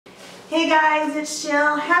Hey guys, it's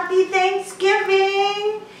Jill. Happy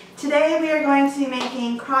Thanksgiving! Today we are going to be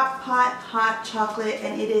making CrockPot hot chocolate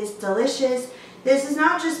and it is delicious. This is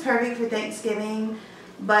not just perfect for Thanksgiving,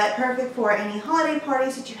 but perfect for any holiday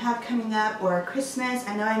parties that you have coming up or Christmas.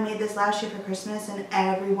 I know I made this last year for Christmas and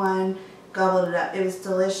everyone gobbled it up. It was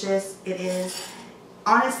delicious. It is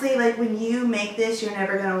honestly, like when you make this, you're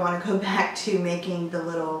never going to want to go back to making the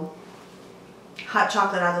little hot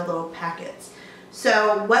chocolate out of the little packets.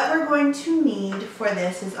 So what we're going to need for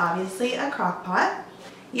this is obviously a crock pot.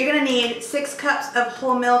 You're going to need 6 cups of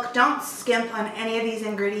whole milk. Don't skimp on any of these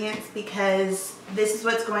ingredients because this is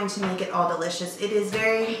what's going to make it all delicious.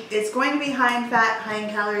 It's going to be high in fat, high in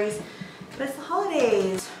calories, but it's the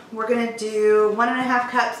holidays. We're going to do 1.5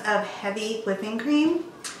 cups of heavy whipping cream.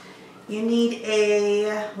 You need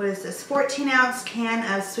a, 14-ounce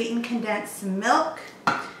can of sweetened condensed milk.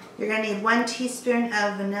 You're going to need 1 teaspoon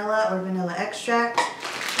of vanilla or vanilla extract,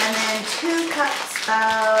 and then 2 cups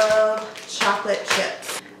of chocolate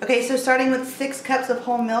chips. Okay, so starting with 6 cups of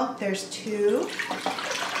whole milk, there's 2.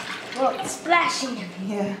 Well, it's splashing.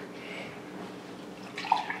 Yeah.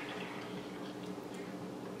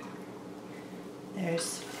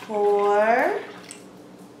 There's 4.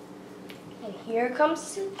 And here comes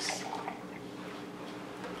 6.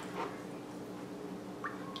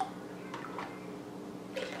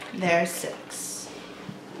 There's 6.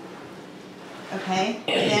 Okay,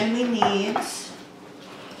 then we need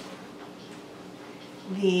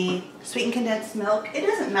the sweetened condensed milk. It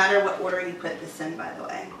doesn't matter what order you put this in, by the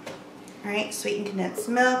way. All right, sweetened condensed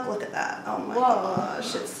milk. Look at that. Oh my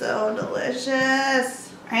gosh, it's so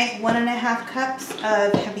delicious. All right, 1.5 cups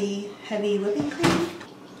of heavy whipping cream.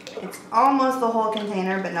 It's almost the whole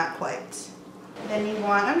container, but not quite. Then you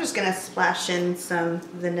want, I'm just gonna splash in some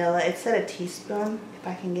vanilla. It said a teaspoon. If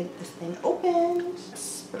I can get this thing open,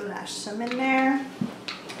 splash some in there.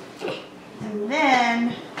 And then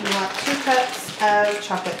you want 2 cups of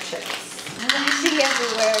chocolate chips. Splashing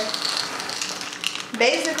everywhere.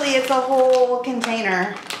 Basically, it's a whole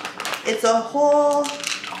container. It's a whole,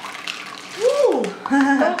 woo!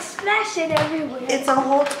 Don't splash it everywhere. It's a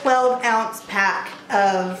whole 12-ounce pack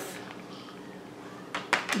of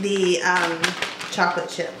the chocolate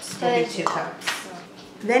chips. Will be 2 cups.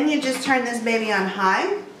 Then you just turn this baby on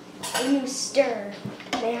high. And you stir.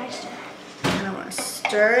 May I stir? And I want to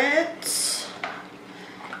stir it.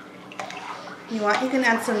 You can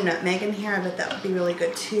add some nutmeg in here. I bet that would be really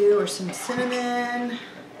good too, or some cinnamon.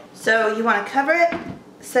 So you want to cover it,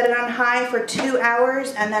 set it on high for 2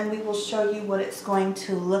 hours, and then we will show you what it's going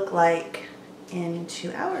to look like in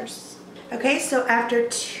 2 hours. Okay, so after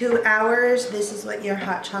 2 hours, this is what your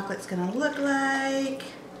hot chocolate's gonna look like.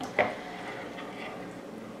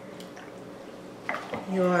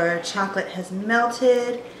 Your chocolate has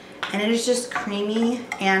melted and it is just creamy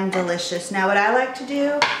and delicious. Now what I like to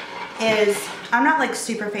do is, I'm not like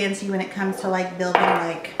super fancy when it comes to like building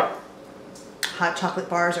like hot chocolate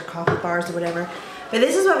bars or coffee bars or whatever, but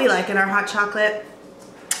this is what we like in our hot chocolate.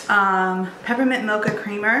 Peppermint mocha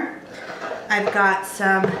creamer. I've got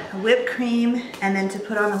some whipped cream, and then to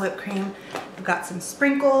put on the whipped cream, I've got some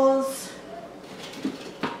sprinkles,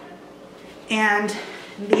 and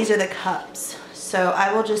these are the cups. So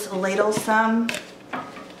I will just ladle some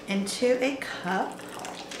into a cup,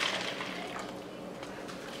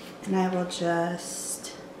 and I will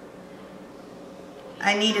just,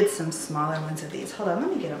 I needed some smaller ones of these. Hold on,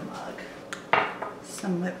 let me get a mug.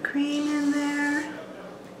 Some whipped cream in there.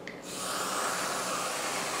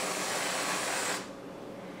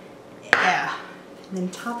 Yeah, and then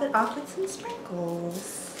top it off with some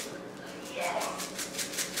sprinkles.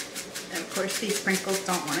 And of course these sprinkles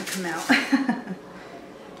don't want to come out.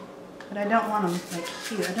 But I don't want them like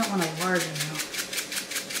huge. I don't want a large amount.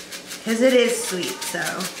 Because it is sweet, so.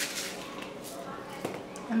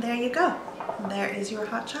 And there you go. There is your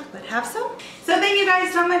hot chocolate. Have some. So thank you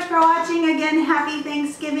guys so much for watching. Again, happy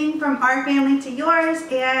Thanksgiving from our family to yours.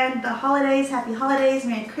 And the holidays, happy holidays,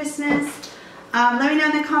 Merry Christmas. Let me know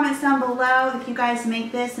in the comments down below if you guys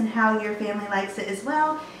make this and how your family likes it as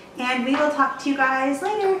well. And we will talk to you guys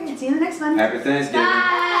later. And see you in the next one. Happy Thanksgiving.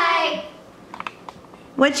 Bye.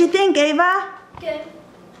 What you think, Ava? Good.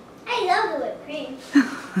 I love the whipped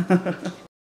cream.